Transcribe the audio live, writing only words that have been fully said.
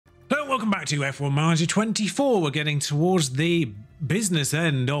welcome back to F1 Manager 24. We're getting towards the business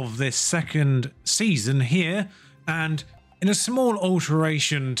end of this second season here, and in a small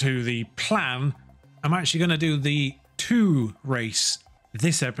alteration to the plan, I'm actually going to do the 2 race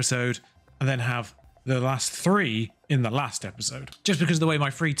this episode and then have the last 3 in the last episode. Just because of the way my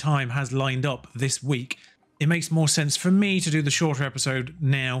free time has lined up this week, it makes more sense for me to do the shorter episode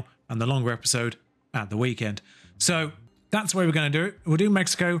now and the longer episode at the weekend. So that's the way we're going to do it. We'll do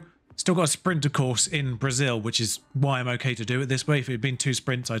Mexico. Still got a sprinter course in Brazil, which is why I'm okay to do it this way. If it had been 2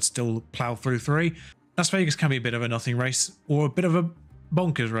 sprints, I'd still plow through 3. Las Vegas can be a bit of a nothing race or a bit of a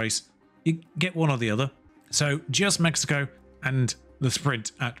bonkers race. You get one or the other. So just Mexico and the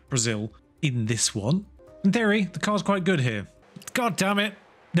sprint at Brazil in this one. In theory, the car's quite good here. God damn it.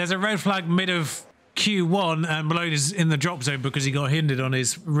 There's a red flag mid of Q1 and Malone is in the drop zone because he got hindered on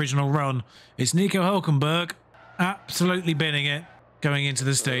his original run. It's Nico Hülkenberg absolutely binning it going into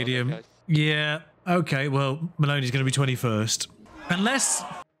the stadium. Yeah, okay, well, Maloney's going to be 21st. Unless,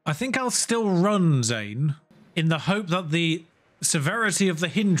 I think I'll still run Zane in the hope that the severity of the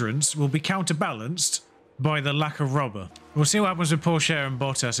hindrance will be counterbalanced by the lack of rubber. We'll see what happens with Porsche and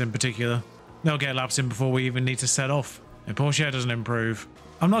Bottas in particular. They'll get laps in before we even need to set off. And Porsche doesn't improve.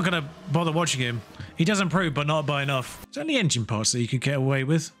 I'm not going to bother watching him. He does improve, but not by enough. It's only engine parts that you could get away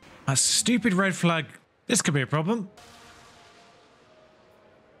with. That stupid red flag. This could be a problem.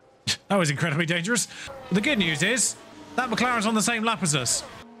 That was incredibly dangerous. The good news is that McLaren's on the same lap as us,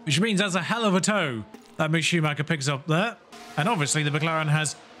 which means that's a hell of a tow that Mick Schumacher picks up there. And obviously the McLaren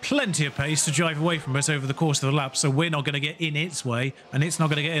has plenty of pace to drive away from us over the course of the lap, so we're not going to get in its way and it's not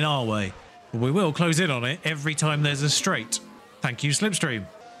going to get in our way. But we will close in on it every time there's a straight. Thank you, Slipstream.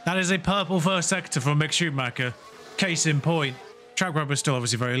 That is a purple first sector from Mick Schumacher. Case in point. Track rubber is still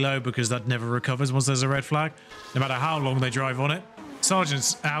obviously very low because that never recovers once there's a red flag, no matter how long they drive on it.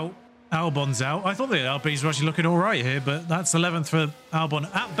 Sargent's out. Albon's out. I thought the LPs were actually looking all right here, but that's 11th for Albon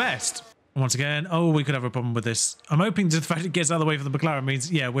at best. And once again, oh, we could have a problem with this. I'm hoping the fact it gets out of the way for the McLaren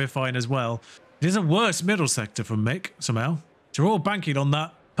means, yeah, we're fine as well. It is a worse middle sector from Mick, somehow. So we're all banking on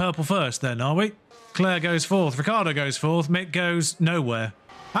that purple first then, are we? Claire goes 4th. Ricardo goes 4th. Mick goes nowhere.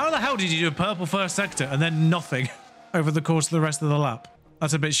 How the hell did you do a purple first sector and then nothing over the course of the rest of the lap?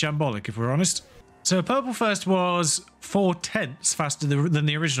 That's a bit shambolic, if we're honest. So purple first was 4/10 faster than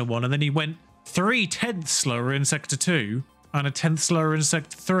the original one, and then he went 3/10 slower in sector 2 and a 10th slower in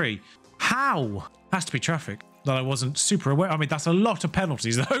sector 3. How? Has to be traffic that I wasn't super aware. I mean, that's a lot of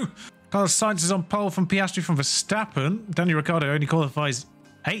penalties though. Carlos Sainz is on pole from Piastri from Verstappen. Daniel Ricciardo only qualifies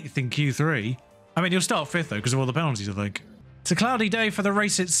 8th in Q3. I mean, he'll start 5th though because of all the penalties, I think. It's a cloudy day for the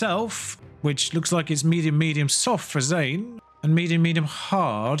race itself, which looks like it's medium, medium, soft for Zane and medium, medium,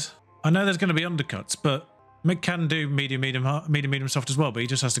 hard. I know there's going to be undercuts, but Mick can do medium, medium, medium, soft as well, but he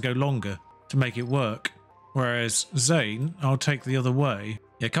just has to go longer to make it work. Whereas Zane, I'll take the other way.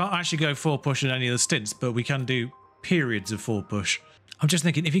 Yeah, can't actually go 4 push in any of the stints, but we can do periods of 4 push. I'm just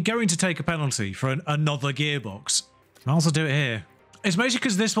thinking, if you're going to take a penalty for another gearbox, I'll also do it here. It's mostly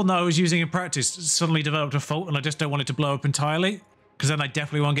because this one that I was using in practice suddenly developed a fault and I just don't want it to blow up entirely, because then I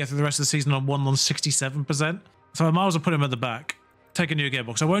definitely won't get through the rest of the season on 67%. So I might as well put him at the back. Take a new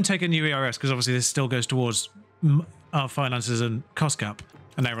gearbox. I won't take a new ERS because obviously this still goes towards our finances and cost cap.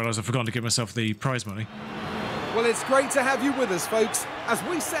 And I realise I've forgotten to give myself the prize money. Well, it's great to have you with us, folks, as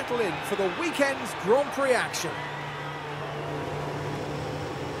we settle in for the weekend's Grand Prix action.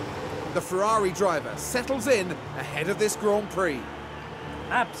 The Ferrari driver settles in ahead of this Grand Prix.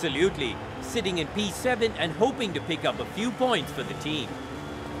 Absolutely. Sitting in P7 and hoping to pick up a few points for the team.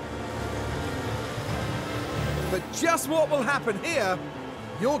 But just what will happen here,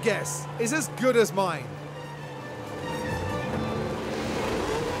 your guess is as good as mine.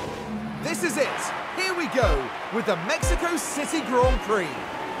 This is it. Here we go with the Mexico City Grand Prix.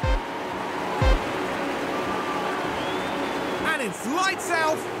 And it's lights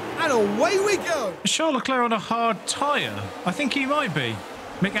out and away we go. Is Charles Leclerc on a hard tyre? I think he might be.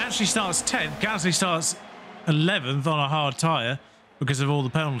 Mick actually starts 10th. Gasly starts 11th on a hard tyre because of all the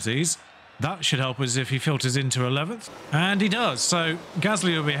penalties. That should help us if he filters into 11th. And he does. So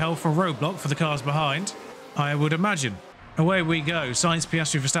Gasly will be held for a roadblock for the cars behind, I would imagine. Away we go. Sainz,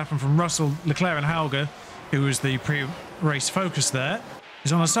 Piastri, Verstappen from Russell, Leclerc and Hauger, who was the pre-race focus there,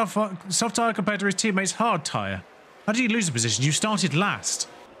 is on a soft tyre compared to his teammate's hard tyre. How did he lose the position? You started last.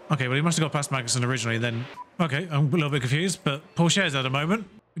 Okay, well, he must have got past Magnussen originally then. Okay, I'm a little bit confused, but Porsche's at the moment.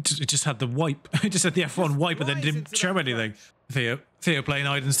 It just had the wipe. It just had the F1 wipe, but then didn't show anything. Theo playing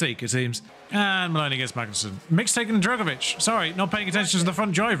hide and seek, it seems. And Maloney against Magnussen. Mick's taking Drogovic. Sorry, not paying attention to the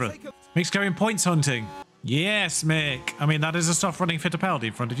front driver. Mick's going points hunting. Yes, Mick. I mean, that is a soft running Fittipaldi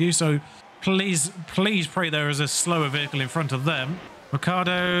in front of you, so please pray there is a slower vehicle in front of them.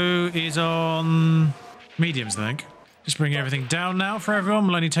 Ricardo is on mediums, I think. Just bring everything down now for everyone.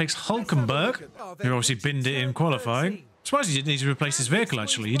 Maloney takes Hulkenberg, who obviously binned it in qualifying. Surprised he didn't need to replace his vehicle,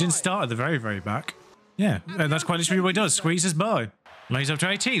 actually. He didn't start at the very, very back. Yeah, that's quite literally what he does. Squeezes by. Lays up to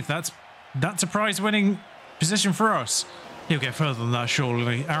 18th. That's a prize-winning position for us. He'll get further than that,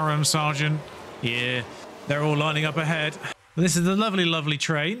 surely. Aaron, Sargent. Yeah, they're all lining up ahead. This is the lovely, lovely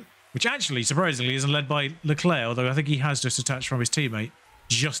train, which actually, surprisingly, isn't led by Leclerc, although I think he has just detached from his teammate.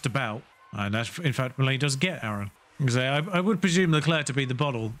 Just about. And that, in fact, Maloney does get Aaron. I would presume Leclerc to be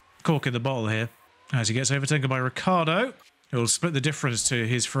the cork in the bottle here, as he gets overtaken by Ricardo, who will split the difference to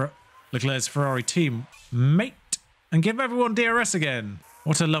his Leclerc's Ferrari team mate and give everyone DRS again.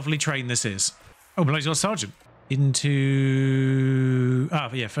 What a lovely train this is. Oh, Maloney's got Sargent into...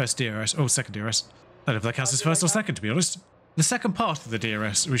 yeah, first DRS. Oh, second DRS. I don't know if that counts as first or second, to be honest. The second part of the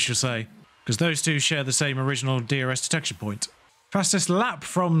DRS, we should say, because those two share the same original DRS detection point. Fastest lap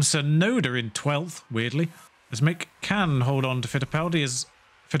from Sonoda in 12th, weirdly, as Mick can hold on to Fittipaldi as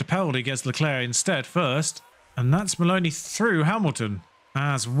Fittipaldi gets Leclerc instead first, and that's Maloney through Hamilton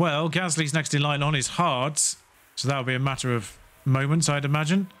as well. Gasly's next in line on his hards, so that'll be a matter of moments, I'd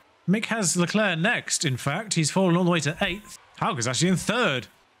imagine. Mick has Leclerc next, in fact. He's fallen all the way to 8th. Hauger's actually in 3rd.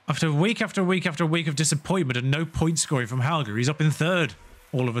 After week after week after week of disappointment and no point scoring from Hauger, he's up in 3rd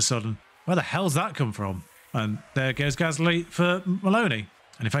all of a sudden. Where the hell's that come from? And there goes Gasly for Maloney.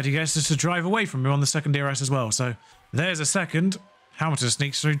 And in fact, he gets us to drive away from him on the second DRS as well. So there's a second. Hamilton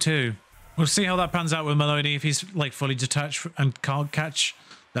sneaks through 2. We'll see how that pans out with Maloney. If he's like fully detached and can't catch,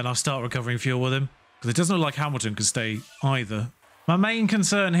 then I'll start recovering fuel with him. Because it doesn't look like Hamilton can stay either. My main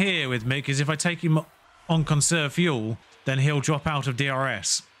concern here with Mick is if I take him on conserve fuel, then he'll drop out of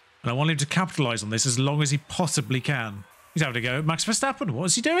DRS. And I want him to capitalise on this as long as he possibly can. He's having to go, Max Verstappen, what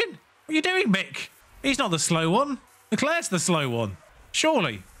is he doing? What are you doing, Mick? He's not the slow one. Leclerc's the slow one.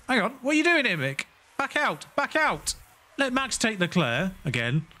 Surely. Hang on, what are you doing here, Mick? Back out, back out. Let Max take Leclerc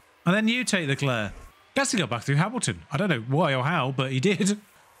again, and then you take Leclerc. Gasly got back through Hamilton. I don't know why or how, but he did.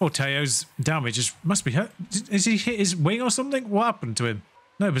 Or Teo's damage must be hurt. Is he hit his wing or something? What happened to him?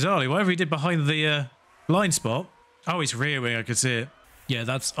 No, bizarrely, whatever he did behind the blind spot. Oh, his rear wing, I could see it. Yeah,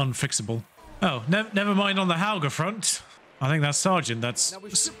 that's unfixable. Oh, never mind on the Hauger front. I think that's Sargent that's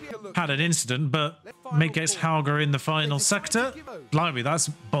had an incident, but Mick gets Hauger in the final sector. Blimey, that's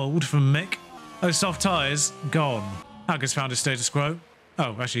bold from Mick. Those soft tyres, gone. Hauger's found his status quo.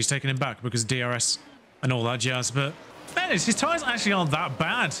 Oh, actually, he's taken him back because DRS and all that jazz, but his tyres actually aren't that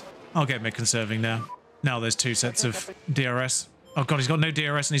bad. I'll get Mick conserving now. Now there's 2 sets of DRS. Oh, God, he's got no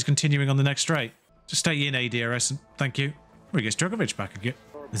DRS and he's continuing on the next straight. Just stay in a DRS, thank you. Well, he gets Drogovic back again.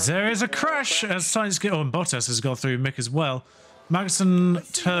 There is a crash as Sainz and Bottas has got through Mick as well.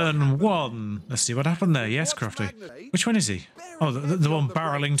 Magnussen turn 1. Let's see what happened there. Yes, Crofty. Which one is he? Oh, the one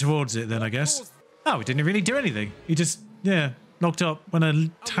barreling towards it then, I guess. Oh, he didn't really do anything. He just, yeah, knocked up, went a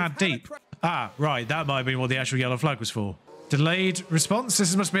tad deep. Ah, right, that might have been what the actual yellow flag was for. Delayed response.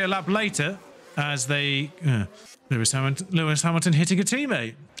 This must be a lap later as they... Lewis Hamilton hitting a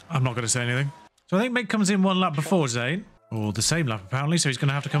teammate. I'm not going to say anything. So I think Mick comes in 1 lap before Zane. Or the same lap, apparently, so he's going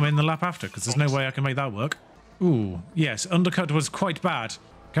to have to come in the lap after, because there's no way I can make that work. Ooh, yes, undercut was quite bad.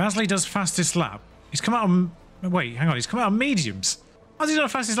 Gasly does fastest lap. He's come out on... Wait, hang on, he's come out on mediums. How's he done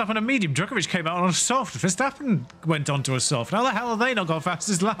fastest lap on a medium? Djokovic came out on a soft. Verstappen went on to a soft. How the hell have they not got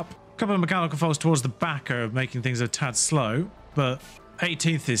fastest lap? A couple of mechanical faults towards the back are making things a tad slow, but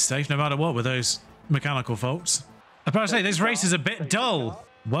 18th is safe no matter what with those mechanical faults. I better say, this race is a bit dull.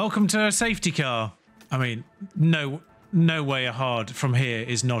 Welcome to a safety car. I mean, no way a hard from here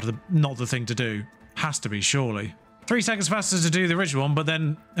is not the thing to do. Has to be, surely. 3 seconds faster to do the original one, but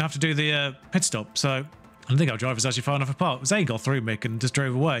then have to do the pit stop. So I don't think our driver's actually far enough apart. Zane got through Mick and just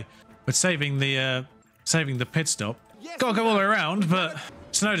drove away. But saving the pit stop. Gotta go all the way around, but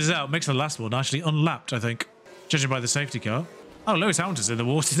Snowder's out. Mick's the last one, actually unlapped, I think. Judging by the safety car. Oh, Lewis Hamilton's in the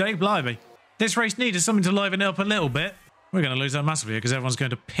water today, blimey. This race needed something to liven it up a little bit. We're going to lose that massively because everyone's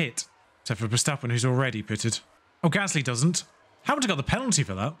going to pit. Except for Verstappen, who's already pitted. Oh, Gasly doesn't. Hamilton got the penalty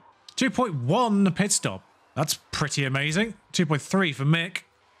for that. 2.1 pit stop. That's pretty amazing. 2.3 for Mick.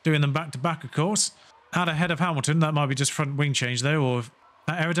 Doing them back-to-back, of course. Out ahead of Hamilton. That might be just front wing change, though. Or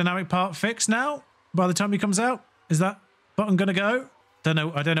that aerodynamic part fixed now? By the time he comes out? Is that button going to go?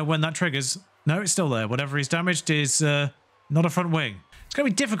 I don't know when that triggers. No, it's still there. Whatever he's damaged is not a front wing. It's going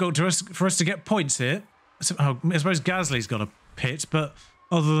to be difficult for us to get points here. So, I suppose Gasly's got a pit, but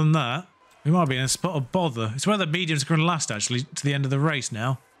other than that, we might be in a spot of bother. It's whether mediums can last, actually, to the end of the race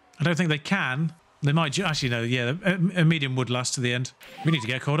now. I don't think they can. They might actually, no, yeah, a medium would last to the end. We need to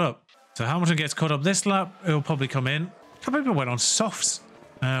get caught up. So Hamilton gets caught up this lap. It'll probably come in. A couple of people went on softs.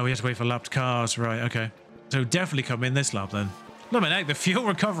 We have to wait for lapped cars. Right, okay. So definitely come in this lap then. Look at the fuel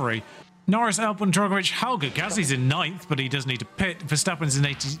recovery. Norris, Albon, Drogovic, Hauger. Gasly's in 9th, but he does need to pit. Verstappen's in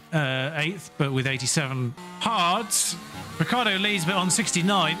 8th, but with 87 hards. Ricciardo leads, but on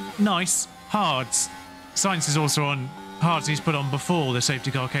 69. Nice. Hards. Sainz is also on hards he's put on before the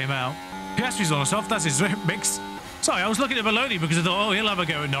safety car came out. Piastri's on a soft. That's his mix. Sorry, I was looking at Maloney because I thought, oh, he'll have a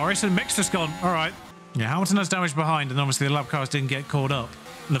go at Norris, and Mick's just gone. All right. Yeah, Hamilton has damage behind, and obviously the lap cars didn't get caught up.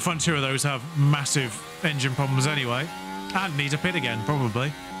 And the front two of those have massive engine problems anyway. And need a pit again,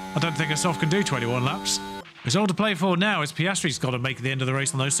 probably. I don't think a soft can do 21 laps. It's all to play for now is Piastri's got to make the end of the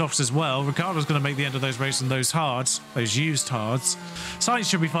race on those softs as well. Ricciardo's going to make the end of those races on those hards, those used hards. Sainz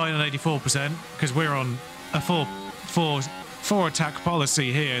should be fine on 84% because we're on a four attack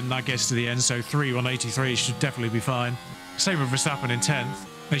policy here, and that gets to the end. So 3 on 83 should definitely be fine. Same with Verstappen in 10th.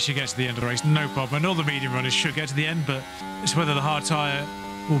 They should get to the end of the race, no problem. And all the medium runners should get to the end, but it's whether the hard tyre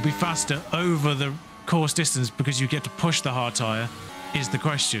will be faster over the course distance because you get to push the hard tyre is the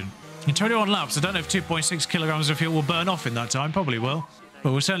question. In 21 laps, I don't know if 2.6 kilograms of fuel will burn off in that time. Probably will.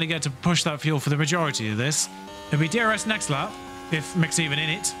 But we'll certainly get to push that fuel for the majority of this. It'll be DRS next lap, if Mick's even in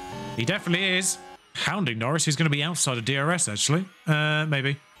it. He definitely is. Hounding Norris, who's going to be outside of DRS, actually.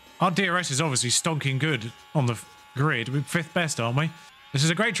 Maybe. Our DRS is obviously stonking good on the grid. We're 5th best, aren't we? This is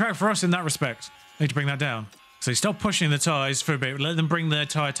a great track for us in that respect. Need to bring that down. So stop pushing the tyres for a bit. Let them bring their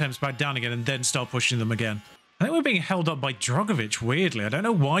tyre temps back down again and then start pushing them again. I think we're being held up by Drogovic, weirdly. I don't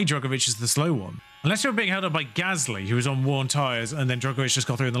know why Drogovic is the slow one. Unless we're being held up by Gasly, who was on worn tyres, and then Drogovic just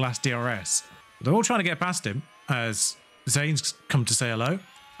got through in the last DRS. They're all trying to get past him, as Zane's come to say hello.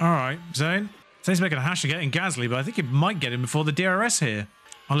 All right, Zane. Zane's making a hash of getting Gasly, but I think he might get him before the DRS here.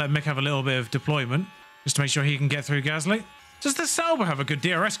 I'll let Mick have a little bit of deployment, just to make sure he can get through Gasly. Does the Sauber have a good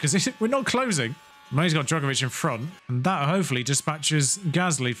DRS? Because we're not closing. He's got Drogovic in front, and that hopefully dispatches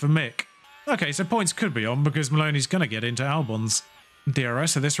Gasly for Mick. Okay, so points could be on because Maloney's going to get into Albon's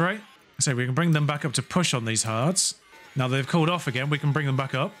DRS at this rate. So we can bring them back up to push on these hards. Now they've called off again, we can bring them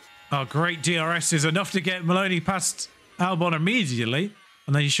back up. Our great DRS is enough to get Maloney past Albon immediately,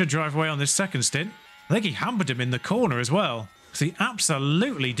 and then he should drive away on this second stint. I think he hampered him in the corner as well, because he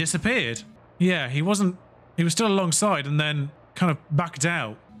absolutely disappeared. Yeah, he was still alongside and then kind of backed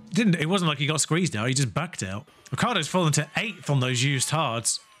out. It wasn't like he got squeezed out, he just backed out. Ricciardo's fallen to 8th on those used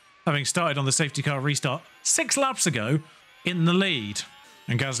hards, having started on the safety car restart 6 laps ago in the lead.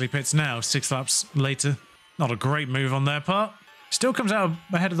 And Gasly pits now 6 laps later. Not a great move on their part. Still comes out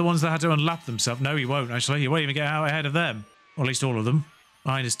ahead of the ones that had to unlap themselves. No, he won't actually. He won't even get out ahead of them. Or at least all of them.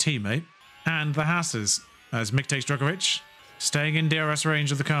 Behind his teammate. And the Haasers, as Mick takes Drogovic, staying in DRS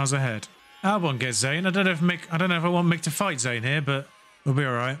range of the cars ahead. Albon gets Zane. I don't know if I want Mick to fight Zane here, but we'll be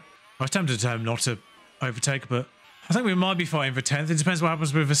alright. I was tempted to tell him not to overtake, but I think we might be fighting for 10th. It depends what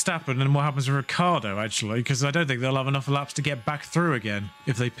happens with Verstappen and what happens with Ricciardo, actually, because I don't think they'll have enough laps to get back through again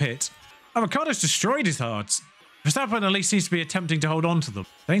if they pit. Oh, Ricciardo's destroyed his hards. Verstappen at least seems to be attempting to hold on to them.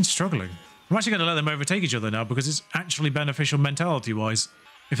 They ain't struggling. I'm actually going to let them overtake each other now because it's actually beneficial mentality-wise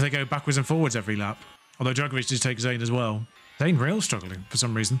if they go backwards and forwards every lap. Although Drogovic did take Zane as well. Zane real struggling for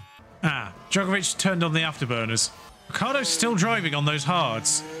some reason. Drogovic turned on the afterburners. Ricciardo's still driving on those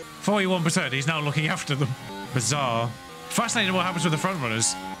hards. 41%, he's now looking after them. Bizarre. Fascinating what happens with the front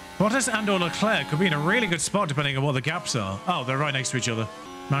runners. Bottas and or Leclerc could be in a really good spot depending on what the gaps are. Oh, they're right next to each other.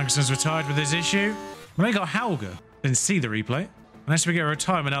 Magnussen's retired with his issue. When they got Hauger, didn't see the replay. Unless we get a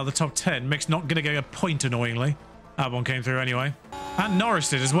retirement out of the top 10, Mick's not going to get a point annoyingly. Albon came through anyway. And Norris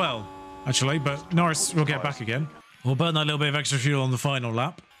did as well, actually, but Norris will get back again. We'll burn that little bit of extra fuel on the final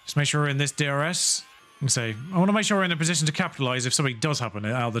lap. Just make sure we're in this DRS. I want to make sure we're in a position to capitalise if something does happen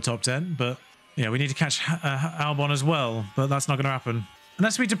out of the top 10, but yeah, we need to catch Albon as well, but that's not going to happen.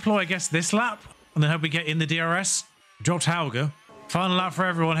 Unless we deploy, I guess, this lap, and then hope we get in the DRS. Dropped Hauger. Final lap for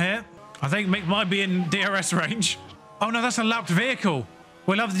everyone here. I think Mick might be in DRS range. Oh no, that's a lapped vehicle.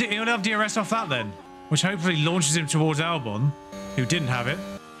 He'll have DRS off that then, which hopefully launches him towards Albon, who didn't have it.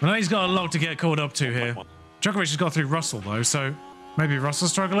 I know he's got a lot to get caught up to here. Djokovic has got through Russell though, so maybe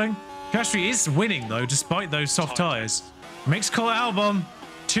Russell's struggling. Piastri is winning though, despite those soft tyres. Mick's caught Albon.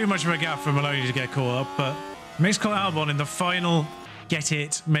 Too much of a gap for Maloney to get caught up, but Mick's caught Albon in the final. Get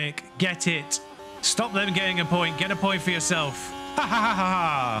it, Mick. Get it. Stop them getting a point. Get a point for yourself. Ha ha ha ha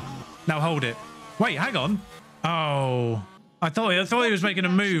ha. Now hold it. Wait, hang on. Oh, I thought he was making a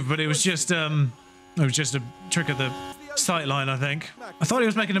move, but it was just a trick of the sight line, I think. I thought he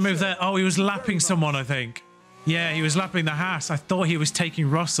was making a move there. Oh, he was lapping someone, I think. Yeah, he was lapping the Haas. I thought he was taking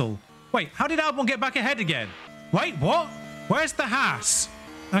Russell. Wait, how did Albon get back ahead again? Wait, what? Where's the Haas?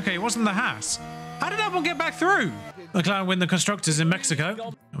 Okay, it wasn't the Haas. How did Albon get back through? McLaren win the Constructors in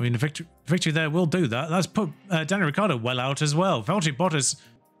Mexico. I mean, the victory there will do that. That's put Daniel Ricciardo well out as well. Valtteri Bottas,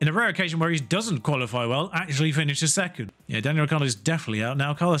 in a rare occasion where he doesn't qualify well, actually finishes second. Yeah, Daniel Ricciardo is definitely out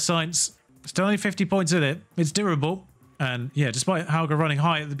now. Carlos Sainz, still only 50 points in it. It's doable. And yeah, despite Hauger running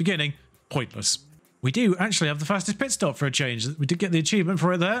high at the beginning, pointless. We do actually have the fastest pit stop for a change. We did get the achievement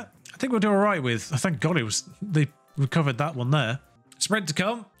for it there. I think we'll do all right with. Thank God they recovered that one there. Sprint to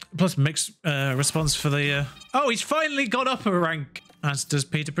come, plus mixed response for the... Oh, he's finally got up a rank, as does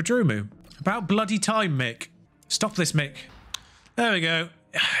Peter Pedrumu. About bloody time, Mick. Stop this, Mick. There we go.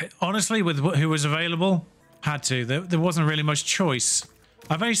 Honestly, with who was available, had to. There wasn't really much choice.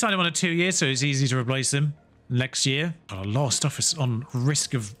 I've only signed him on a 2 year, so it's easy to replace him next year. A lot of stuff is on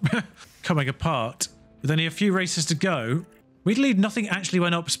risk of coming apart. With only a few races to go, weirdly, nothing actually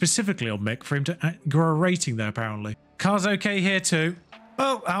went up specifically on Mick for him to grow a rating there, apparently. Car's okay here too.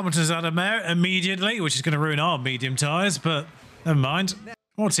 Oh, Hamilton's out of mare immediately, which is going to ruin our medium tyres, but never mind.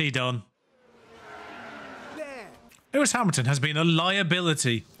 What's he done? Lewis Hamilton has been a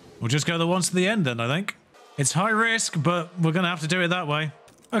liability. We'll just go the ones to the end then, I think. It's high risk, but we're going to have to do it that way.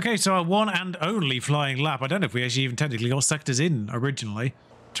 Okay, so our one and only flying lap. I don't know if we actually even technically got sectors in originally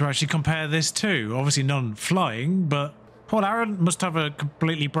to actually compare this to. Obviously none flying, but Paul Aaron must have a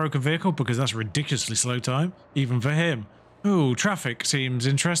completely broken vehicle because that's ridiculously slow time, even for him. Ooh, traffic seems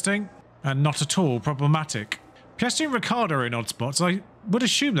interesting and not at all problematic. Piastri and Ricciardo are in odd spots. I would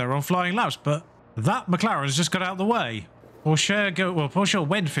assume they're on flying laps, but that McLaren's just got out of the way. Porsche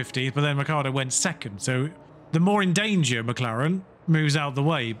went 50th, but then Ricciardo went second. So the more in danger McLaren moves out of the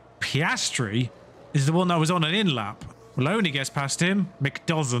way. Piastri is the one that was on an in-lap. Maloney gets past him. Mick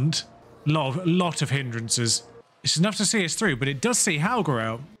doesn't. Lot of hindrances. It's enough to see us through, but it does see Hauger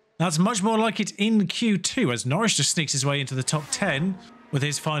out. That's much more like it in Q2 as Norris just sneaks his way into the top 10 with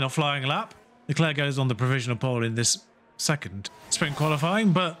his final flying lap. Leclerc goes on the provisional pole in this second sprint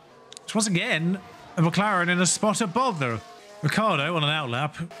qualifying, but it's once again a McLaren in a spot above though. Ricciardo on an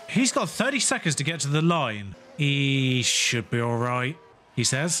outlap. He's got 30 seconds to get to the line. He should be all right, he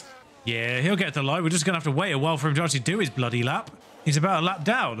says. Yeah, he'll get to the line. We're just going to have to wait a while for him to actually do his bloody lap. He's about a lap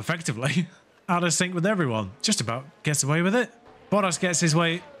down, effectively. Out of sync with everyone. Just about gets away with it. Bottas gets his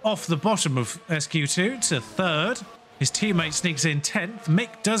way off the bottom of SQ2 to third. His teammate sneaks in 10th.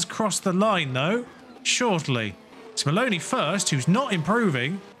 Mick does cross the line, though, shortly. It's Maloney first, who's not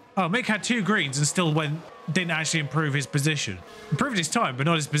improving. Oh, Mick had 2 greens and still didn't actually improve his position. Improved his time, but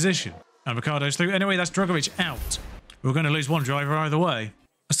not his position. And Ricciardo's through. Anyway, that's Drogovic out. We're going to lose one driver either way.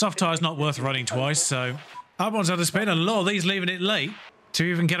 A soft tyre's not worth running twice, so Albon's had a spin, and a lot of these leaving it late to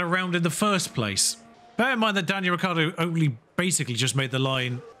even get around in the first place. Bear in mind that Daniel Ricciardo only basically just made the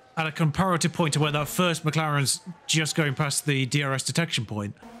line at a comparative point to where that first McLaren's just going past the DRS detection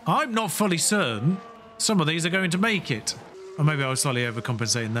point. I'm not fully certain some of these are going to make it. Or maybe I was slightly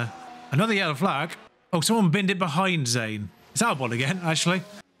overcompensating there. Another yellow flag. Oh, someone binned it behind Zane. It's Albon again, actually.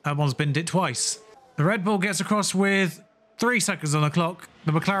 Albon's binned it twice. The Red Bull gets across with 3 seconds on the clock.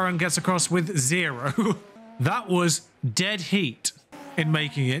 The McLaren gets across with 0. That was dead heat in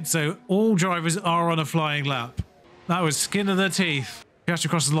making it, so all drivers are on a flying lap. That was skin of the teeth. Piastri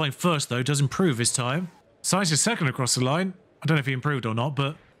crosses the line first, though, does improve his time. Sainz is second across the line. I don't know if he improved or not,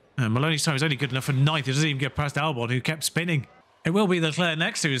 but Maloney's time is only good enough for 9th. He doesn't even get past Albon, who kept spinning. It will be Leclerc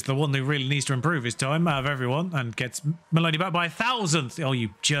next, who is the one who really needs to improve his time out of everyone, and gets Maloney back by 1,000th. Oh, you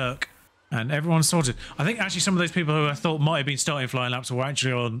jerk. And everyone's sorted. I think actually some of those people who I thought might have been starting flying laps were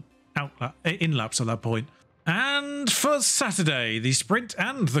actually on in laps at that point. And for Saturday, the sprint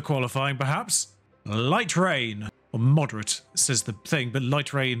and the qualifying, perhaps, light rain. Or moderate, says the thing, but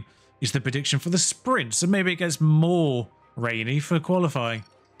light rain is the prediction for the sprint. So maybe it gets more rainy for qualifying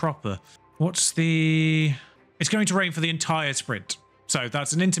proper. What's the... It's going to rain for the entire sprint. So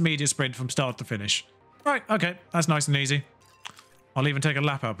that's an intermediate sprint from start to finish. Right, okay, that's nice and easy. I'll even take a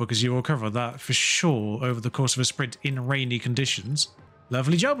lap out because you will cover that for sure over the course of a sprint in rainy conditions.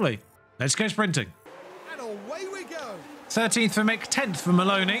 Lovely jubbly. Let's go sprinting. And away we go. 13th for Mick, 10th for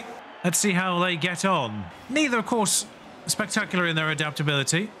Maloney. Let's see how they get on. Neither, of course, spectacular in their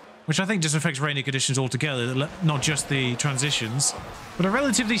adaptability, which I think just affects rainy conditions altogether, not just the transitions, but a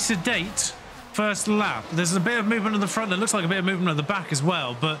relatively sedate first lap. There's a bit of movement at the front. It looks like a bit of movement at the back as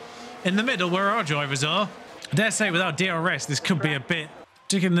well, but in the middle, where our drivers are, I dare say without DRS, this could be a bit,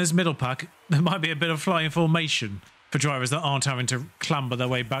 particularly in this middle pack, there might be a bit of flying formation for drivers that aren't having to clamber their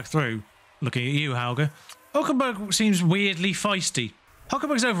way back through. Looking at you, Hauger. Hulkenberg seems weirdly feisty.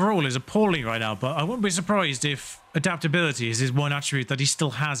 Hulkenberg's overall is appalling right now, but I wouldn't be surprised if adaptability is his one attribute that he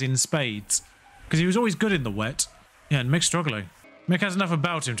still has in spades. Because he was always good in the wet. Yeah, and Mick's struggling. Mick has enough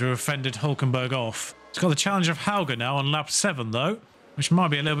about him to have fended Hulkenberg off. He's got the challenge of Hauger now on lap 7, though, which might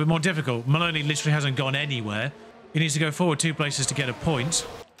be a little bit more difficult. Maloney literally hasn't gone anywhere. He needs to go forward 2 places to get a point.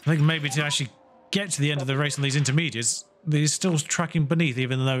 I think maybe to actually get to the end of the race on these intermediates, he's still tracking beneath,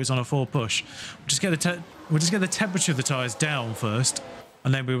 even though it's on a 4 push. We'll just get the temperature of the tyres down first,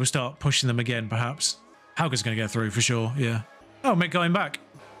 and then we will start pushing them again, perhaps. Hauger's going to get through for sure, yeah. Oh, Mick going back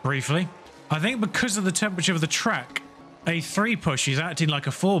briefly. I think because of the temperature of the track, a 3 push is acting like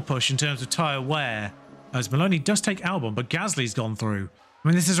a 4 push in terms of tyre wear, as Maloney does take Albon, but Gasly's gone through. I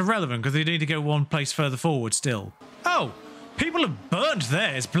mean, this is irrelevant because they need to go 1 place further forward still. Oh, people have burnt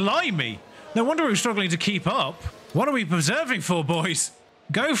theirs, blimey. No wonder we're struggling to keep up. What are we preserving for, boys?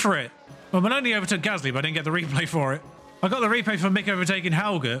 Go for it. Well, Maloney overtook Gasly, but I didn't get the replay for it. I got the replay for Mick overtaking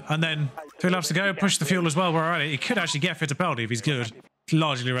Hauger, and then 2 laps to go, push the fuel as well. We're at it. He could actually get Fittipaldi if he's good. It's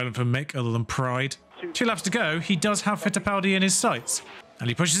largely irrelevant for Mick, other than pride. 2 laps to go, he does have Fittipaldi in his sights. And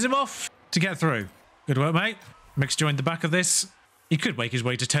he pushes him off to get through. Good work, mate. Mick's joined the back of this. He could make his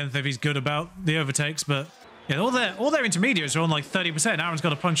way to 10th if he's good about the overtakes, but yeah, all their intermediates are on like 30%. Aaron's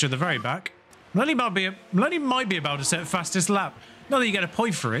got a puncher at the very back. Maloney might be about to set fastest lap. Not that you get a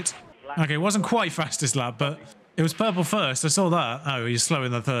point for it. Okay, it wasn't quite fastest lap, but it was purple first. I saw that. Oh, he's slow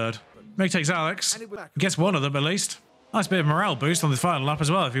in the 3rd. Mick takes Alex. Gets 1 of them at least. Nice bit of morale boost on the final lap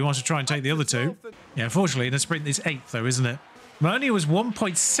as well if he wants to try and take the other 2. Yeah, unfortunately, the sprint is 8th though, isn't it? Maloney was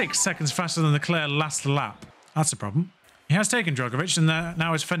 1.6 seconds faster than Leclerc last lap. That's a problem. He has taken Drogovic and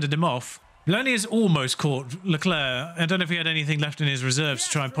now has fended him off. Maloney has almost caught Leclerc. I don't know if he had anything left in his reserves to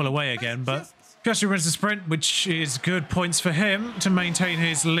try and pull away again, but Piastri wins the sprint, which is good points for him to maintain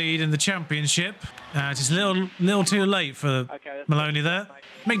his lead in the championship. It's a little too late for Maloney there.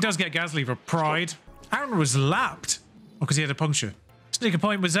 Mick does get Gasly for pride. Aaron was lapped because he had a puncture. Sneak a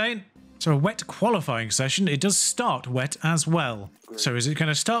point with Zane. So a wet qualifying session. It does start wet as well. So is it going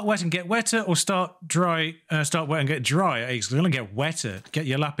to start wet and get wetter, or start wet and get drier? It's going to get wetter. Get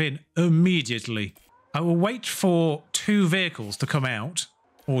your lap in immediately. I will wait for 2 vehicles to come out,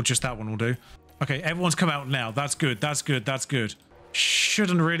 or just that one will do. Okay, everyone's come out now. That's good. That's good. That's good.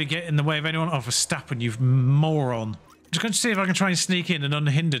 Shouldn't really get in the way of anyone. Oh, Verstappen, you moron. Just going to see if I can try and sneak in an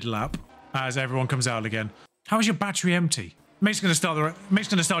unhindered lap as everyone comes out again. How is your battery empty? Mick's going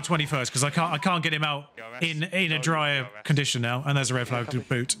to start 21st because I can't get him out in a drier condition now, and there's a red flag to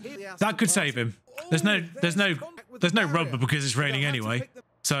boot. That could save him. There's no rubber because it's raining anyway,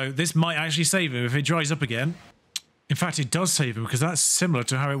 so this might actually save him if it dries up again. In fact, it does save him because that's similar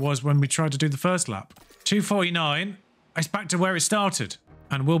to how it was when we tried to do the first lap. 2:49. It's back to where it started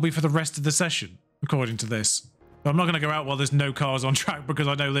and will be for the rest of the session, according to this. But I'm not going to go out while there's no cars on track because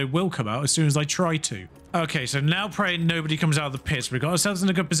I know they will come out as soon as I try to. Okay, so now praying nobody comes out of the pits. We've got ourselves in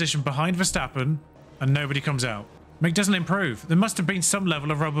a good position behind Verstappen and nobody comes out. Mick doesn't improve. There must have been some level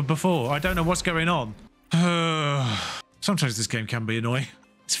of rubber before. I don't know what's going on. Sometimes this game can be annoying.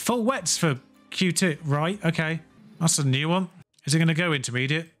 It's full wets for Q2, right? Okay, that's a new one. Is it going to go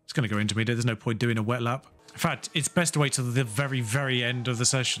intermediate? It's going to go intermediate. There's no point doing a wet lap. In fact, it's best to wait till the very, very end of the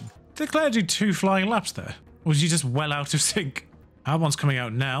session. Did Claire do 2 flying laps there? Or was he just well out of sync? Albon's coming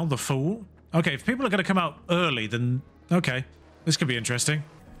out now, the fool. Okay, if people are going to come out early, then okay. This could be interesting.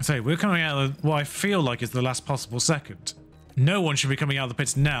 I say, we're coming out of what I feel like is the last possible second. No one should be coming out of the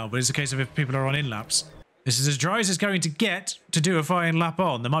pits now, but it's a case of if people are on in-laps. This is as dry as it's going to get to do a fine lap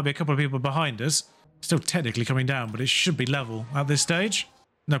on. There might be a couple of people behind us. Still technically coming down, but it should be level at this stage.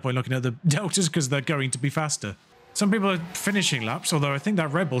 No point looking at the deltas because they're going to be faster. Some people are finishing laps, although I think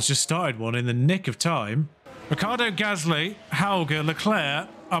that Red Bull's just started one in the nick of time. Ricciardo, Gasly, Hauger, Leclerc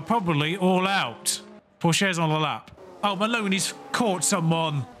are probably all out. Porsche's on the lap. Oh, Maloney's caught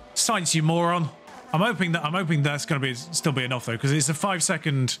someone. Sainz, you moron. I'm hoping that's going to still be enough though, because it's a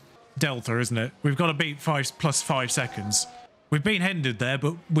 5-second delta, isn't it? We've got to beat 5 plus 5 seconds. We've been hindered there,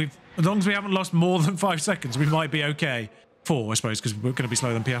 but as long as we haven't lost more than 5 seconds, we might be okay. 4, I suppose, because we're going to be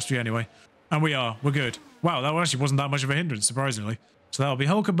slower than Piastri anyway. And we are. We're good. Wow, that actually wasn't that much of a hindrance, surprisingly. So that'll be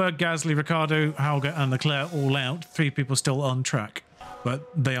Hulkenberg, Gasly, Ricciardo, Hauger, and Leclerc all out. 3 people still on track, but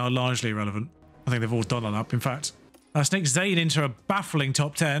they are largely irrelevant. I think they've all done a lap, in fact. That sneaks Zayn into a baffling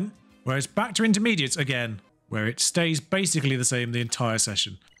top 10, where it's back to intermediates again, where it stays basically the same the entire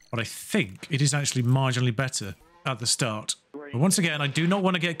session. But I think it is actually marginally better at the start. But once again, I do not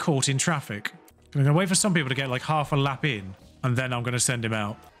want to get caught in traffic. I'm going to wait for some people to get like half a lap in, and then I'm going to send him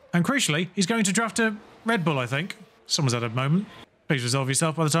out. And crucially, he's going to draft a Red Bull, I think. Someone's had a moment. Please resolve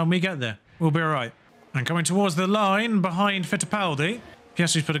yourself by the time we get there. We'll be all right. And coming towards the line behind Fittipaldi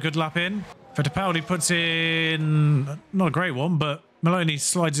Piastri's put a good lap in. Fittipaldi puts in not a great one, but Maloney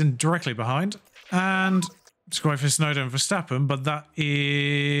slides in directly behind. And score for Tsunoda and Verstappen, but that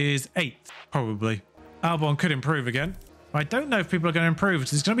is 8th, probably. Albon could improve again. I don't know if people are going to improve.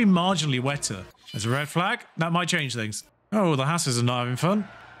 It's going to be marginally wetter. There's a red flag. That might change things. Oh, the Hasses are not having fun.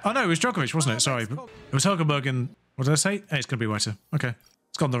 Oh, no, it was Djokovic, wasn't it? Sorry. It was Hulkenberg and... What did I say? Hey, it's going to be wetter. Okay.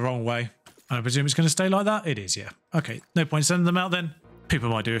 It's gone the wrong way. And I presume it's going to stay like that? It is, yeah. Okay, no point sending them out then. People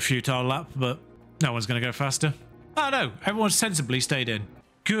might do a futile lap, but no one's going to go faster. Oh, no. Everyone sensibly stayed in.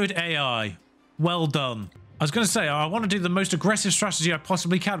 Good AI. Well done. I was going to say, I want to do the most aggressive strategy I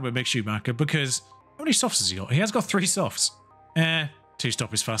possibly can with Mick Schumacher because... How many softs has he got? He has got 3 softs. 2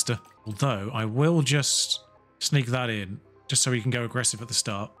 stop is faster. Although, I will just sneak that in, just so he can go aggressive at the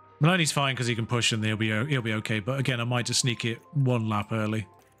start. Maloney's fine because he can push and he'll be okay. But again, I might just sneak it 1 lap early.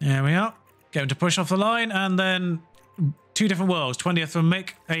 There we are. Get him to push off the line and then 2 different worlds. 20th for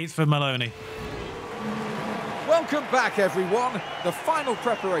Mick, 8th for Maloney. Welcome back, everyone. The final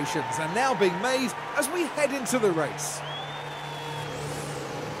preparations are now being made as we head into the race.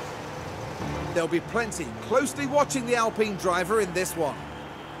 There'll be plenty closely watching the Alpine driver in this one.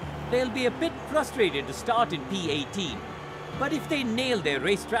 They'll be a bit frustrated to start in P18. But if they nail their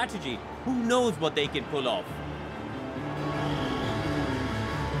race strategy, who knows what they can pull off.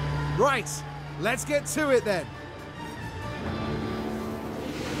 Right, let's get to it then.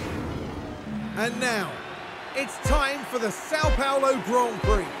 And now, it's time for the Sao Paulo Grand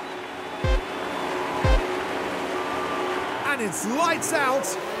Prix. And it's lights out,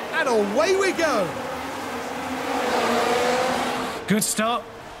 and away we go. Good start.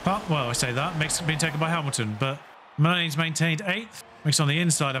 But, well, I say that. Mick's been taken by Hamilton, but Maloney's maintained 8th. Mick's on the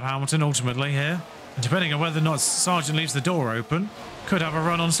inside of Hamilton, ultimately, here. And depending on whether or not Sargent leaves the door open, could have a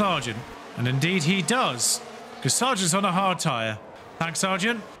run on Sargent. And indeed he does, because Sargent's on a hard tyre. Thanks,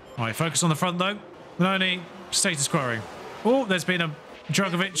 Sargent. All right, focus on the front, though. Maloney, status quoing. Oh, there's been a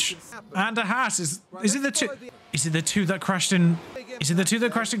Djokovic and a Haas. Is it the two? Is it the two that crashed in? Is it the two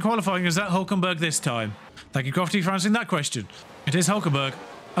that crashed in qualifying? Or is that Hulkenberg this time? Thank you, Crofty, for answering that question. It is Hulkenberg.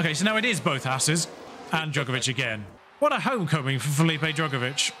 Okay, so now it is both Hasses and Djokovic again. What a homecoming for Felipe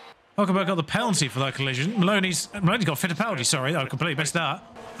Djokovic. Hulkenberg got the penalty for that collision. Maloney's got Fittipaldi, sorry. I completely missed that.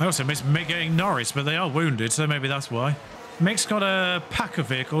 I also missed Mick getting Norris, but they are wounded, so maybe that's why. Mick's got a pack of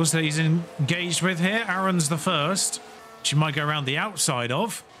vehicles that he's engaged with here. Aaron's the first, which he might go around the outside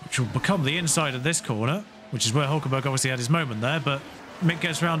of, which will become the inside of this corner, which is where Hulkenberg obviously had his moment there, but Mick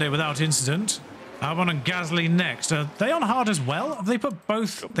gets around it without incident. Albon and Gasly next. Are they on hard as well? Have they put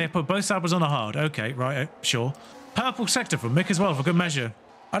both? They put both Sabres on a hard. Okay, right, sure. Purple sector for Mick as well, for good measure.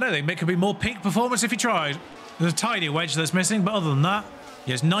 I don't think Mick could be more peak performance if he tried. There's a tiny wedge that's missing, but other than that,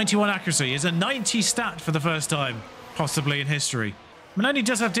 he has 91 accuracy. He has a 90 stat for the first time, possibly in history. Maloney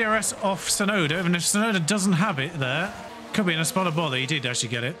does have DRS off Tsunoda, even if Tsunoda doesn't have it there. Could be in a spot of bother. He did actually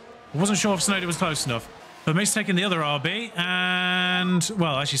get it. I wasn't sure if Tsunoda was close enough. But Mick's taking the other RB, and,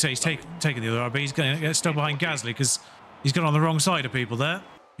 well, actually say he's taking the other RB. He's going to get stuck behind Gasly because he's got on the wrong side of people there.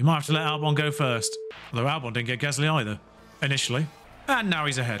 You might have to let Albon go first. Although Albon didn't get Gasly either, initially. And now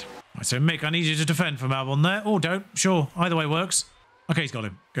he's ahead. Right, so Mick, I need you to defend from Albon there. Or don't. Sure, either way works. Okay, he's got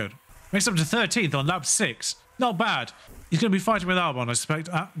him. Good. Mick's up to 13th on lap 6. Not bad. He's going to be fighting with Albon, I suspect.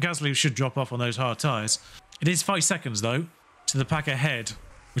 Gasly should drop off on those hard tyres. It is 5 seconds, though, to the pack ahead,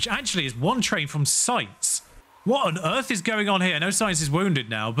 which actually is 1 train from Sainz. What on earth is going on here? I know Sainz is wounded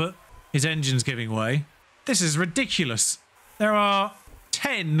now, but his engine's giving way. This is ridiculous. There are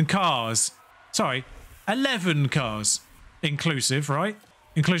 10 cars. Sorry, 11 cars. Inclusive, right?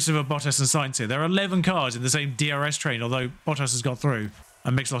 Inclusive of Bottas and Sainz here. There are 11 cars in the same DRS train, although Bottas has got through.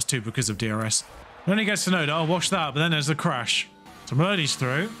 And Mick's lost 2 because of DRS. When he gets to Tsunoda, I'll watch that, but then there's the crash. So Maloney's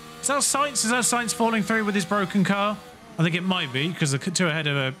through. Is that Sainz falling through with his broken car? I think it might be, because the 2 ahead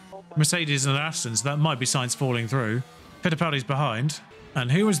of a Mercedes and an Aston, so that might be Sainz falling through. Fittipaldi's behind.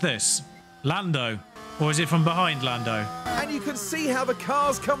 And who is this? Lando. Or is it from behind Lando? And you can see how the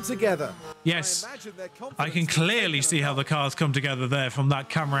cars come together. Yes, I can clearly see how the cars come together there from that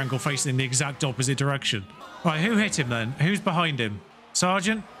camera angle facing the exact opposite direction. Right, who hit him then? Who's behind him?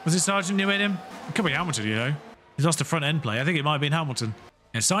 Sargent? Was it Sargent who hit him? It could be Hamilton, you know. He's lost a front end play. I think it might have been Hamilton.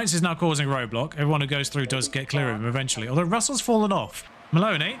 Yeah, Sainz is now causing roadblock. Everyone who goes through does get clear of him eventually. Although Russell's fallen off.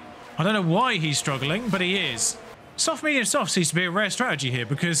 Maloney, I don't know why he's struggling, but he is. Soft, medium, soft seems to be a rare strategy here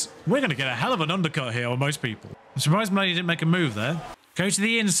because we're going to get a hell of an undercut here on most people. I'm surprised Maloney didn't make a move there. Go to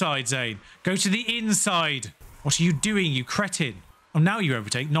the inside, Zane. Go to the inside. What are you doing, you cretin? Oh, now you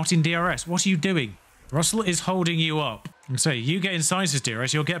overtake, not in DRS. What are you doing? Russell is holding you up. And so you get in Sainz's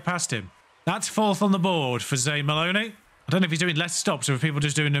DRS, you'll get past him. That's 4th on the board for Zane Maloney. don't know if he's doing less stops or if people are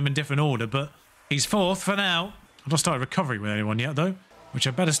just doing them in different order, but he's fourth for now. I've not started recovery with anyone yet, though, which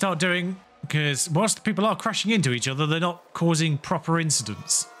I better start doing, because whilst people are crashing into each other, they're not causing proper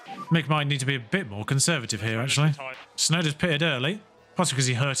incidents. Mick might need to be a bit more conservative here, actually. Snowder's pitted early, possibly because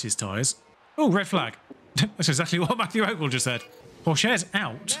he hurt his tyres. Oh, red flag. That's exactly what Matthew Oakle just said. Porsche's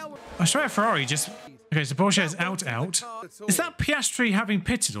out. I swear Ferrari just... Okay, so Porsche's out. Is that Piastri having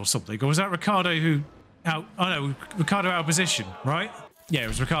pitted or something? Or was that Ricciardo who... out? Oh no, Ricciardo out of position, right? Yeah, it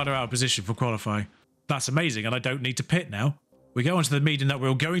was Ricciardo out of position for qualifying. That's amazing, and I don't need to pit now. We go on to the medium that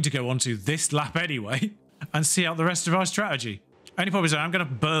we're going to go on to this lap anyway, and see out the rest of our strategy. Only problem is that I'm going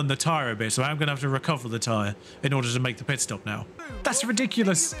to burn the tyre a bit, so I'm going to have to recover the tyre in order to make the pit stop now. That's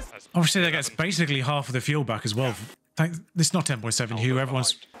ridiculous. Obviously, that gets basically half of the fuel back as well. It's not 10.7 Hugh,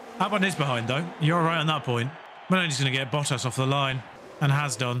 everyone's... Albon is behind, though. You're all right on that point. Maloney's going to get Bottas off the line, and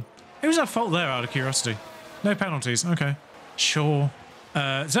has done. It was at fault there, out of curiosity. No penalties. Okay. Sure.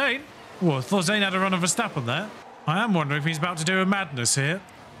 Zane? Well, I thought Zane had a run of Verstappen there. I am wondering if he's about to do a madness here.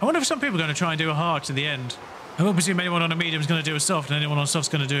 I wonder if some people are going to try and do a hard to the end. I will presume anyone on a medium is going to do a soft, and anyone on soft's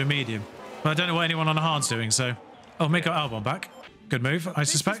going to do a medium. But I don't know what anyone on a hard's doing, so... Oh, Mick got Albon back. Good move, I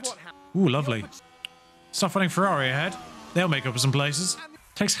suspect. Ooh, lovely. Stop running Ferrari ahead. They'll make up for some places.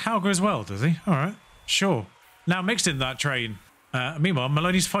 Takes Hauger as well, does he? All right, sure. Now mixed in that train. Meanwhile,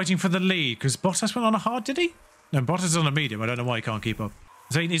 Maloney's fighting for the lead, because Bottas went on a hard, did he? No, Bottas is on a medium. I don't know why he can't keep up.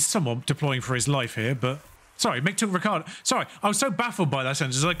 Zane is somewhat deploying for his life here, but... Sorry, Mick took Ricciardo. Sorry, I was so baffled by that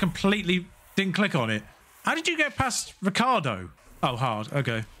sentence, I completely didn't click on it. How did you get past Ricciardo? Oh, hard.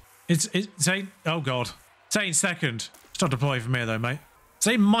 Okay. It's Zane. Oh, God. Zane second. Stop deploying from here, though, mate.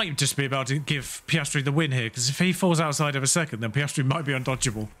 Zane might just be about to give Piastri the win here, because if he falls outside of a second, then Piastri might be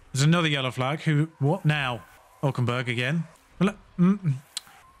undodgeable. There's another yellow flag. Who... What now? Hulkenberg again.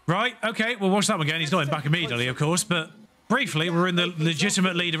 Right. Okay. We'll watch that one again. He's got him back immediately, of course, but briefly, we're in the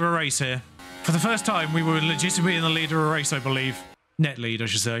legitimate lead of a race here. For the first time, we were legitimately in the lead of a race, I believe. Net lead, I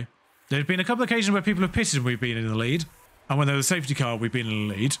should say. There's been a couple of occasions where people have pitted and we've been in the lead. And when there was a safety car, we've been in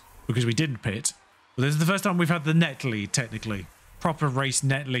the lead because we didn't pit. But this is the first time we've had the net lead, technically. Proper race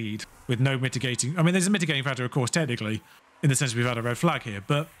net lead with no mitigating... I mean, there's a mitigating factor, of course, technically, in the sense we've had a red flag here.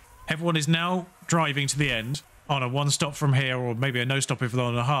 But everyone is now driving to the end on a one stop from here, or maybe a no stop if they're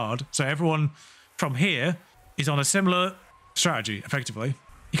on a hard. So everyone from here is on a similar strategy, effectively.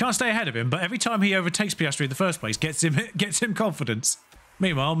 You can't stay ahead of him, but every time he overtakes Piastri in the first place, gets him confidence.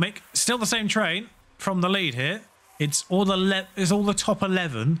 Meanwhile, Mick, still the same train from the lead here. It's all the top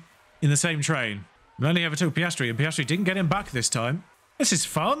 11 in the same train. We only overtook Piastri, and Piastri didn't get him back this time. This is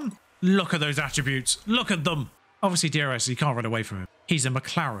fun. Look at those attributes. Look at them. Obviously, DRS, you can't run away from him. He's a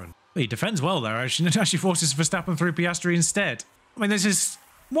McLaren. He defends well there, actually. It actually forces Verstappen through Piastri instead. I mean, this is...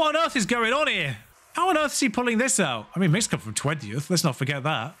 What on earth is going on here? How on earth is he pulling this out? I mean, Mick's come from 20th. Let's not forget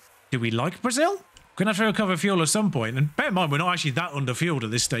that. Do we like Brazil? We're going to have to recover fuel at some point. And bear in mind, we're not actually that under-fueled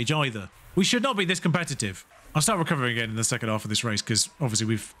at this stage either. We should not be this competitive. I'll start recovering again in the second half of this race because obviously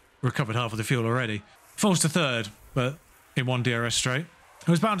we've recovered half of the fuel already. Falls to third, but in one DRS straight. It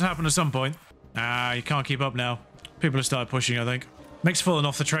was bound to happen at some point. Ah, you can't keep up now. People have started pushing, I think. Mick's fallen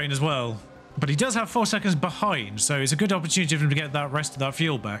off the train as well. But he does have 4 seconds behind, so it's a good opportunity for him to get that rest of that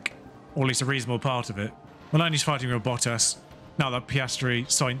fuel back. Or at least a reasonable part of it. Maloney's fighting with Bottas. Now that Piastri,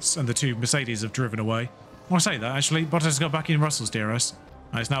 Sainz and the 2 Mercedes have driven away. I say that, actually. Bottas has got back in Russell's DRS.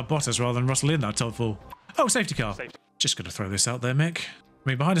 And it's now Bottas rather than Russell in that top 4. Oh, safety car. Just going to throw this out there, Mick. I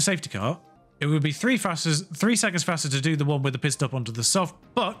mean, behind a safety car, it would be 3 seconds faster to do the one with the pit stop onto the soft,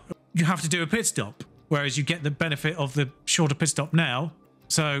 but you have to do a pit stop. Whereas you get the benefit of the shorter pit stop now.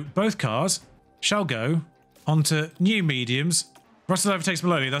 So both cars shall go onto new mediums. Russell overtakes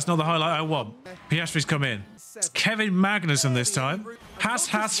Maloney. That's not the highlight I want. Piastri's come in. It's Kevin Magnussen this time.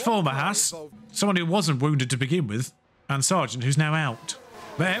 Haas, former Haas. Someone who wasn't wounded to begin with. And Sargent, who's now out.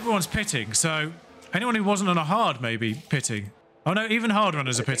 But everyone's pitting, so anyone who wasn't on a hard may be pitting. Oh no, even hard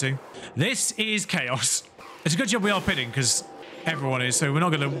runners are pitting. This is chaos. It's a good job we are pitting, because everyone is, so we're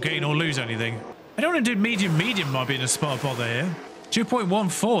not going to gain or lose anything. I don't want to do medium. Medium might be in a spot of bother here.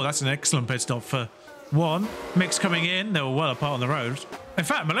 2.14, that's an excellent pit stop for 1. Mick's coming in. They were well apart on the road. In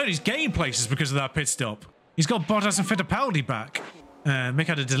fact, Maloney's gained places because of that pit stop. He's got Bottas and Fittipaldi back. Mick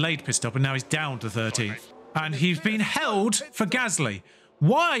had a delayed pit stop and now he's down to 13th. And he's been held for Gasly.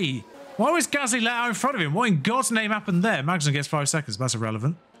 Why? Why was Gasly let out in front of him? What in God's name happened there? Magnussen gets 5 seconds. That's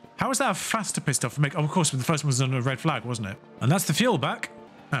irrelevant. How is that a faster pit stop for Mick? Oh, of course, the first one was on a red flag, wasn't it? And that's the fuel back.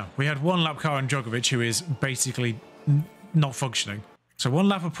 Now, we had 1 lap car on Djokovic who is basically not functioning. So 1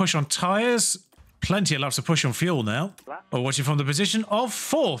 lap of push on tyres. Plenty of laps of push on fuel now. Or watching from the position of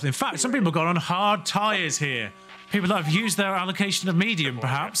 4th. In fact, some people got on hard tyres here. People that have used their allocation of medium,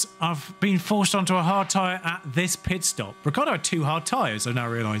 perhaps, have been forced onto a hard tyre at this pit stop. Ricciardo had 2 hard tyres, I now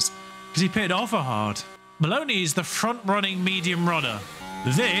realise, because he pitted off a hard. Maloney is the front-running medium runner.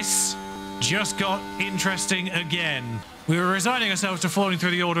 This just got interesting again. We were resigning ourselves to falling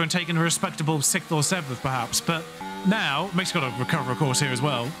through the order and taking a respectable 6th or 7th, perhaps, but now Mick's got to recover a course here as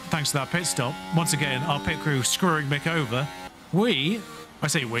well, thanks to that pit stop. Once again, our pit crew screwing Mick over.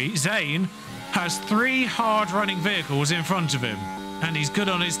 Zane has 3 hard-running vehicles in front of him, and he's good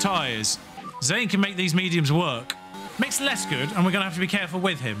on his tyres. Zane can make these mediums work. Mick's less good, and we're going to have to be careful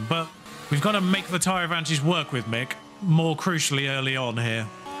with him, but we've got to make the tyre advantage work with Mick, more crucially early on here.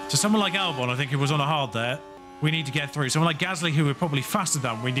 So someone like Albon, I think, who was on a hard there, we need to get through. Someone like Gasly, who we're probably faster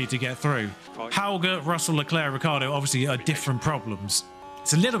than, we need to get through. Hauger, Russell, Leclerc, Ricciardo, obviously are different problems.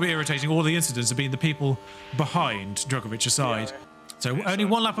 It's a little bit irritating, all the incidents have been the people behind Drugovich aside. So only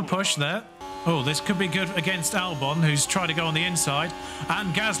 1 lap of push there. Oh, this could be good against Albon, who's trying to go on the inside.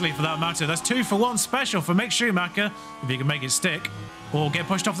 And Gasly, for that matter. That's 2 for 1 special for Mick Schumacher, if he can make it stick. Or get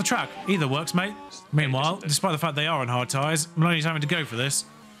pushed off the track. Either works, mate. Meanwhile, despite the fact they are on hard tyres, Maloney's having to go for this.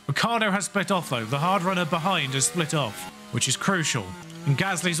 Ricciardo has split off, though. The hard runner behind has split off, which is crucial. And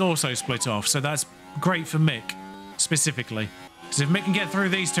Gasly's also split off, so that's great for Mick, specifically. Because if Mick can get through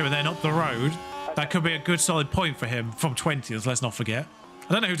these 2 and then up the road, that could be a good solid point for him from 20th, let's not forget.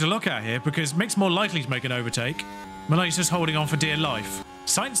 I don't know who to look at here, because Mick's more likely to make an overtake. Maloney's just holding on for dear life.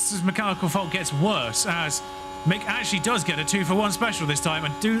 Sainz's mechanical fault gets worse, as Mick actually does get a 2 for 1 special this time,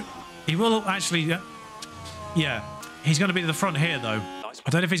 and he will actually... yeah, he's going to be at the front here, though. I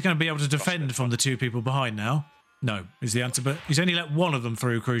don't know if he's going to be able to defend from the 2 people behind now. No, is the answer, but he's only let 1 of them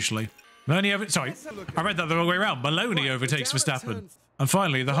through, crucially. Maloney sorry, I read that the wrong way around. Maloney overtakes Verstappen. And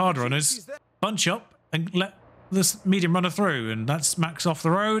finally, the hard runners bunch up and let this medium runner through, and that's Max off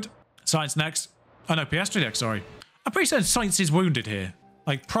the road. Sainz next. Oh no, Piastri next, sorry. I'm pretty certain Sainz is wounded here.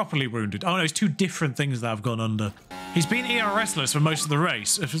 Like, properly wounded. Oh no, it's 2 different things that have gone under. He's been ERS-less for most of the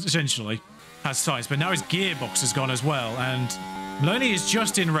race, essentially, has Sainz, but now his gearbox has gone as well, and Maloney is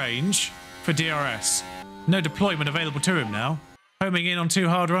just in range for DRS. No deployment available to him now. Homing in on 2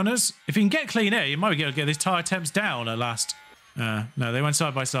 hard runners. If he can get clean air, he might be able to get his tyre temps down at last. No, they went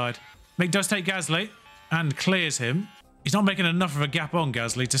side by side. Mick does take Gasly and clears him. He's not making enough of a gap on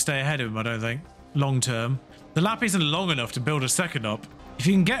Gasly to stay ahead of him, I don't think, long term. The lap isn't long enough to build a second up. If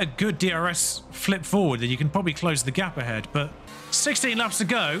you can get a good DRS flip forward, then you can probably close the gap ahead, but 16 laps to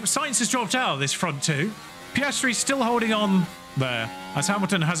go. Sainz has dropped out of this front 2. Piastri's still holding on there, as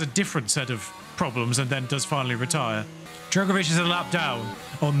Hamilton has a different set of problems and then does finally retire. Drugovich is a lap down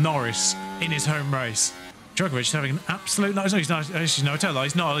on Norris in his home race. Drugovich is having an absolute... No, he's not, actually, no, I tell you,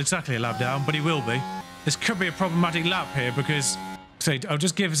 he's not exactly a lap down, but he will be. This could be a problematic lap here because... So I'll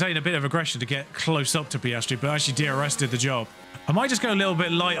just give Zane a bit of aggression to get close up to Piastri, but actually DRS did the job. I might just go a little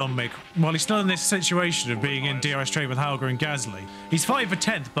bit light on Mick while he's still in this situation of being in DRS trade with Hauger and Gasly. He's fighting for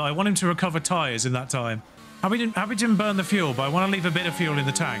 10th, but I want him to recover tyres in that time. Happy to burn the fuel, but I want to leave a bit of fuel in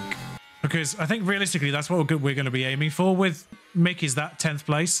the tank. Because I think realistically that's what we're going to be aiming for with Mick, is that 10th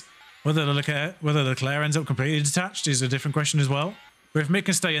place. Whether Leclerc ends up completely detached is a different question as well. But if Mick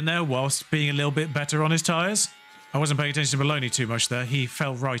can stay in there whilst being a little bit better on his tyres... I wasn't paying attention to Maloney too much there. He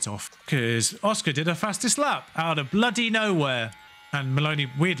fell right off because Oscar did a fastest lap out of bloody nowhere. And Maloney,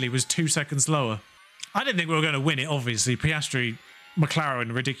 weirdly, was 2 seconds slower. I didn't think we were going to win it, obviously. Piastri,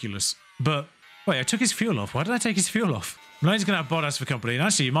 McLaren, ridiculous. But, wait, I took his fuel off. Why did I take his fuel off? Maloney's going to have Bottas for company. And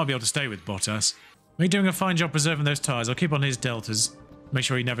actually, you might be able to stay with Bottas. He's doing a fine job preserving those tyres. I'll keep on his deltas. Make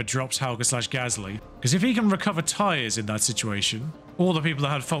sure he never drops Hauger/Gasly. Because if he can recover tyres in that situation, all the people that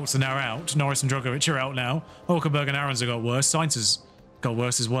had faults are now out. Norris and Drugovich are out now. Hulkenberg and Aarons have got worse. Sainz has got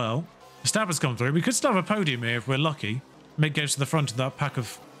worse as well. Verstappen's come through. We could still have a podium here if we're lucky. Mick goes to the front of that pack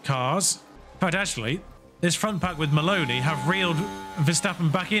of cars. But actually, this front pack with Maloney have reeled Verstappen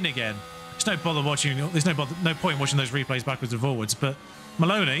back in again. There's no point watching those replays backwards and forwards. But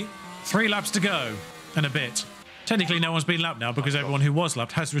Maloney, 3 laps to go and a bit. Technically, no one's been lapped now because everyone who was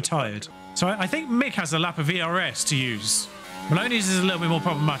lapped has retired. So I think Mick has a lap of ERS to use. Maloney's is a little bit more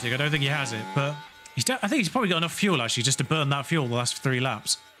problematic. I don't think he has it, but I think he's probably got enough fuel, actually, just to burn that fuel the last 3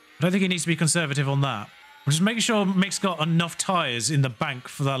 laps. I don't think he needs to be conservative on that. We're just making sure Mick's got enough tyres in the bank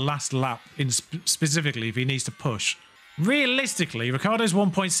for that last lap, specifically if he needs to push. Realistically, Ricciardo's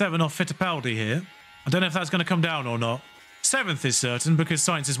 1.7 off Fittipaldi here. I don't know if that's going to come down or not. 7th is certain because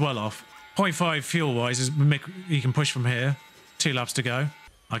Sainz is well off. 0.5 fuel-wise, is Mick, he can push from here. 2 laps to go.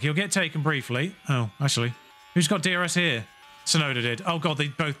 Like, he'll get taken briefly. Oh, actually. Who's got DRS here? Sonoda did. Oh, God, they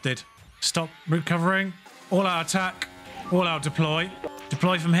both did. Stop recovering. All-out attack. All-out deploy.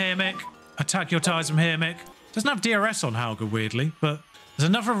 Deploy from here, Mick. Attack your tyres from here, Mick. Doesn't have DRS on Hauger, weirdly, but there's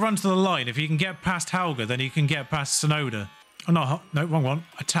enough of a run to the line. If you can get past Hauger, then you can get past Sonoda. Oh, no, wrong one.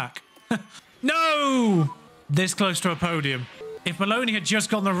 Attack. No! This close to a podium. If Maloney had just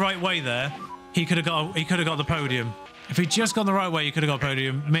gone the right way there, he could have got the podium. If he'd just gone the right way, he could have got a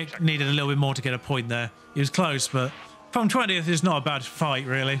podium. Mick needed a little bit more to get a point there. He was close, but from 20th is not a bad fight,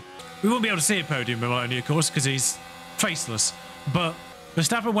 really. We won't be able to see a podium with Maloney, of course, because he's faceless. But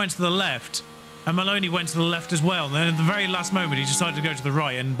Verstappen went to the left, and Maloney went to the left as well. And then at the very last moment, he decided to go to the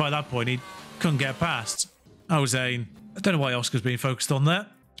right, and by that point, he couldn't get past. Oh, Zane. I don't know why Oscar's being focused on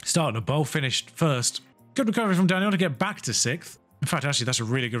that. Starting a pole, finished first. Good recovery from Daniel to get back to 6th. In fact, actually, that's a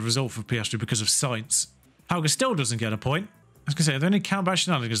really good result for Piastri because of Sainz. Hauger still doesn't get a point. I was going to say, the only countback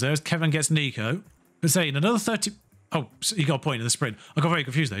shenanigans there is Kevin gets Nico. But Zane, another 30... Oh, so he got a point in the sprint. I got very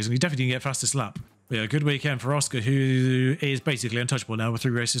confused there. He definitely didn't get fastest lap. But yeah, good weekend for Oscar, who is basically untouchable now with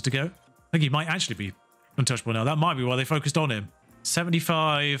 3 races to go. I think he might actually be untouchable now. That might be why they focused on him.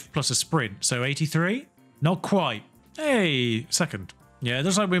 75 plus a sprint, so 83? Not quite. Hey, second. Yeah, it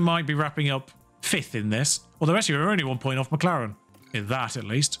looks like we might be wrapping up 5th in this. Although actually we're only 1 point off McLaren. In that, at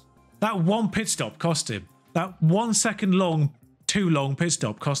least. That one pit stop cost him. That 1 second long, too long pit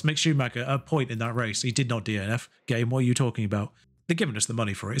stop cost Mick Schumacher a point in that race. He did not DNF. Game, what are you talking about? They're giving us the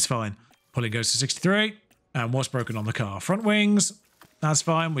money for it. It's fine. Pulling goes to 63. And what's broken on the car? Front wings. That's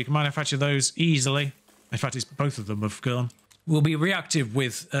fine. We can manufacture those easily. In fact, it's both of them have gone. We'll be reactive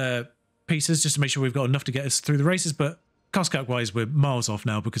with pieces just to make sure we've got enough to get us through the races. But cost cap wise, we're miles off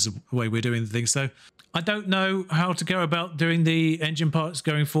now because of the way we're doing things. So I don't know how to go about doing the engine parts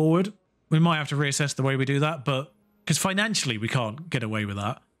going forward. We might have to reassess the way we do that, but because financially we can't get away with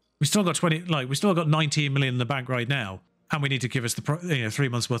that. We still got 19 million in the bank right now, and we need to give us the 3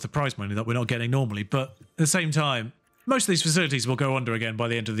 months worth of prize money that we're not getting normally. But at the same time, most of these facilities will go under again by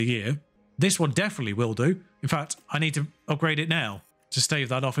the end of the year. This one definitely will do. In fact, I need to upgrade it now to stave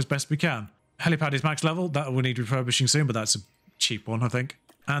that off as best we can. Helipad is max level. That will need refurbishing soon, but that's a cheap one, I think.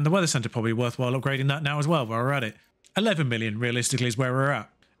 And the weather centre probably worthwhile upgrading that now as well, while we're at it. 11 million, realistically, is where we're at.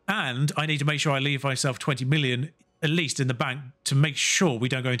 And I need to make sure I leave myself 20 million, at least in the bank, to make sure we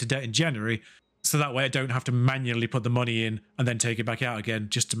don't go into debt in January. So that way I don't have to manually put the money in and then take it back out again,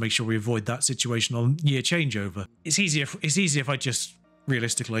 just to make sure we avoid that situation on year changeover. It's easier if I just,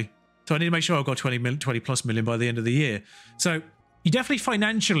 realistically. So I need to make sure I've got 20 plus million by the end of the year. So you definitely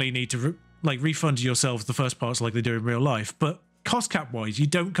financially need to refund yourself the first parts like they do in real life. But cost cap wise, you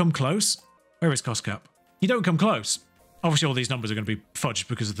don't come close. Where is cost cap? You don't come close. Obviously, all these numbers are going to be fudged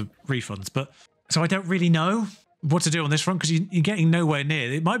because of the refunds. But so I don't really know what to do on this front because you're getting nowhere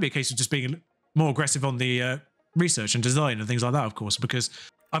near. It might be a case of just being more aggressive on the research and design and things like that, of course, because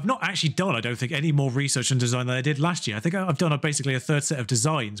I've not actually done, I don't think, any more research and design than I did last year. I think I've done basically a third set of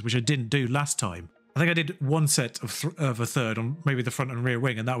designs, which I didn't do last time. I think I did one set of a third on maybe the front and rear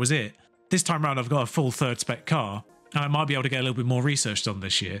wing, and that was it. This time around, I've got a full third spec car, and I might be able to get a little bit more research done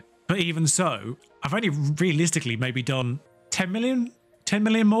this year. But even so, I've only realistically maybe done 10 million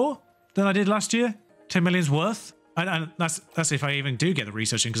more than I did last year. 10 million's worth. And that's if I even do get the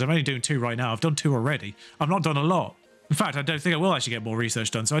research in, because I'm only doing 2 right now. I've done 2 already. I've not done a lot. In fact, I don't think I will actually get more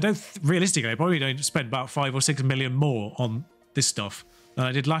research done. So I don't, realistically, I probably don't spend about 5 or 6 million more on this stuff than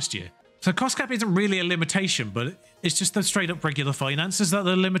I did last year. So cost cap isn't really a limitation, but it's just the straight up regular finances that are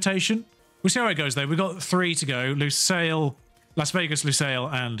the limitation. We'll see how it goes though. We've got 3 to go. Lusail, Las Vegas,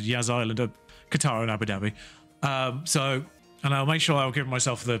 Lusail, and Yas Island, Qatar and Abu Dhabi. And I'll make sure I'll give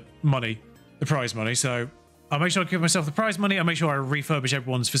myself the money, the prize money. So I'll make sure I give myself the prize money. I'll make sure I refurbish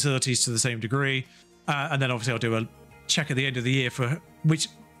everyone's facilities to the same degree. And then obviously I'll do a check at the end of the year for which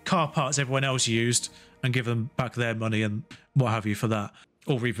car parts everyone else used and give them back their money and what have you for that.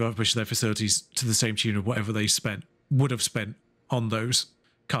 Or refurbish their facilities to the same tune of whatever they would have spent on those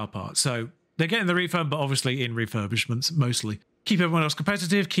car parts. So they're getting the refund, but obviously in refurbishments mostly. Keep everyone else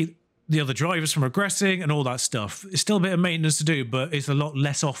competitive, keep the other drivers from regressing and all that stuff. It's still a bit of maintenance to do, but it's a lot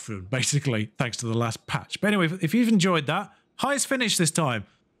less often, basically, thanks to the last patch. But anyway, if you've enjoyed that, highest finish this time.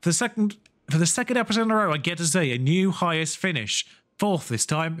 For the second episode in a row, I get to say a new highest finish. 4th this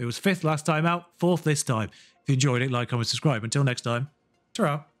time. It was 5th last time out, 4th this time. If you enjoyed it, like, comment, subscribe. Until next time,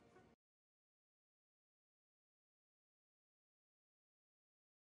 ta-ra.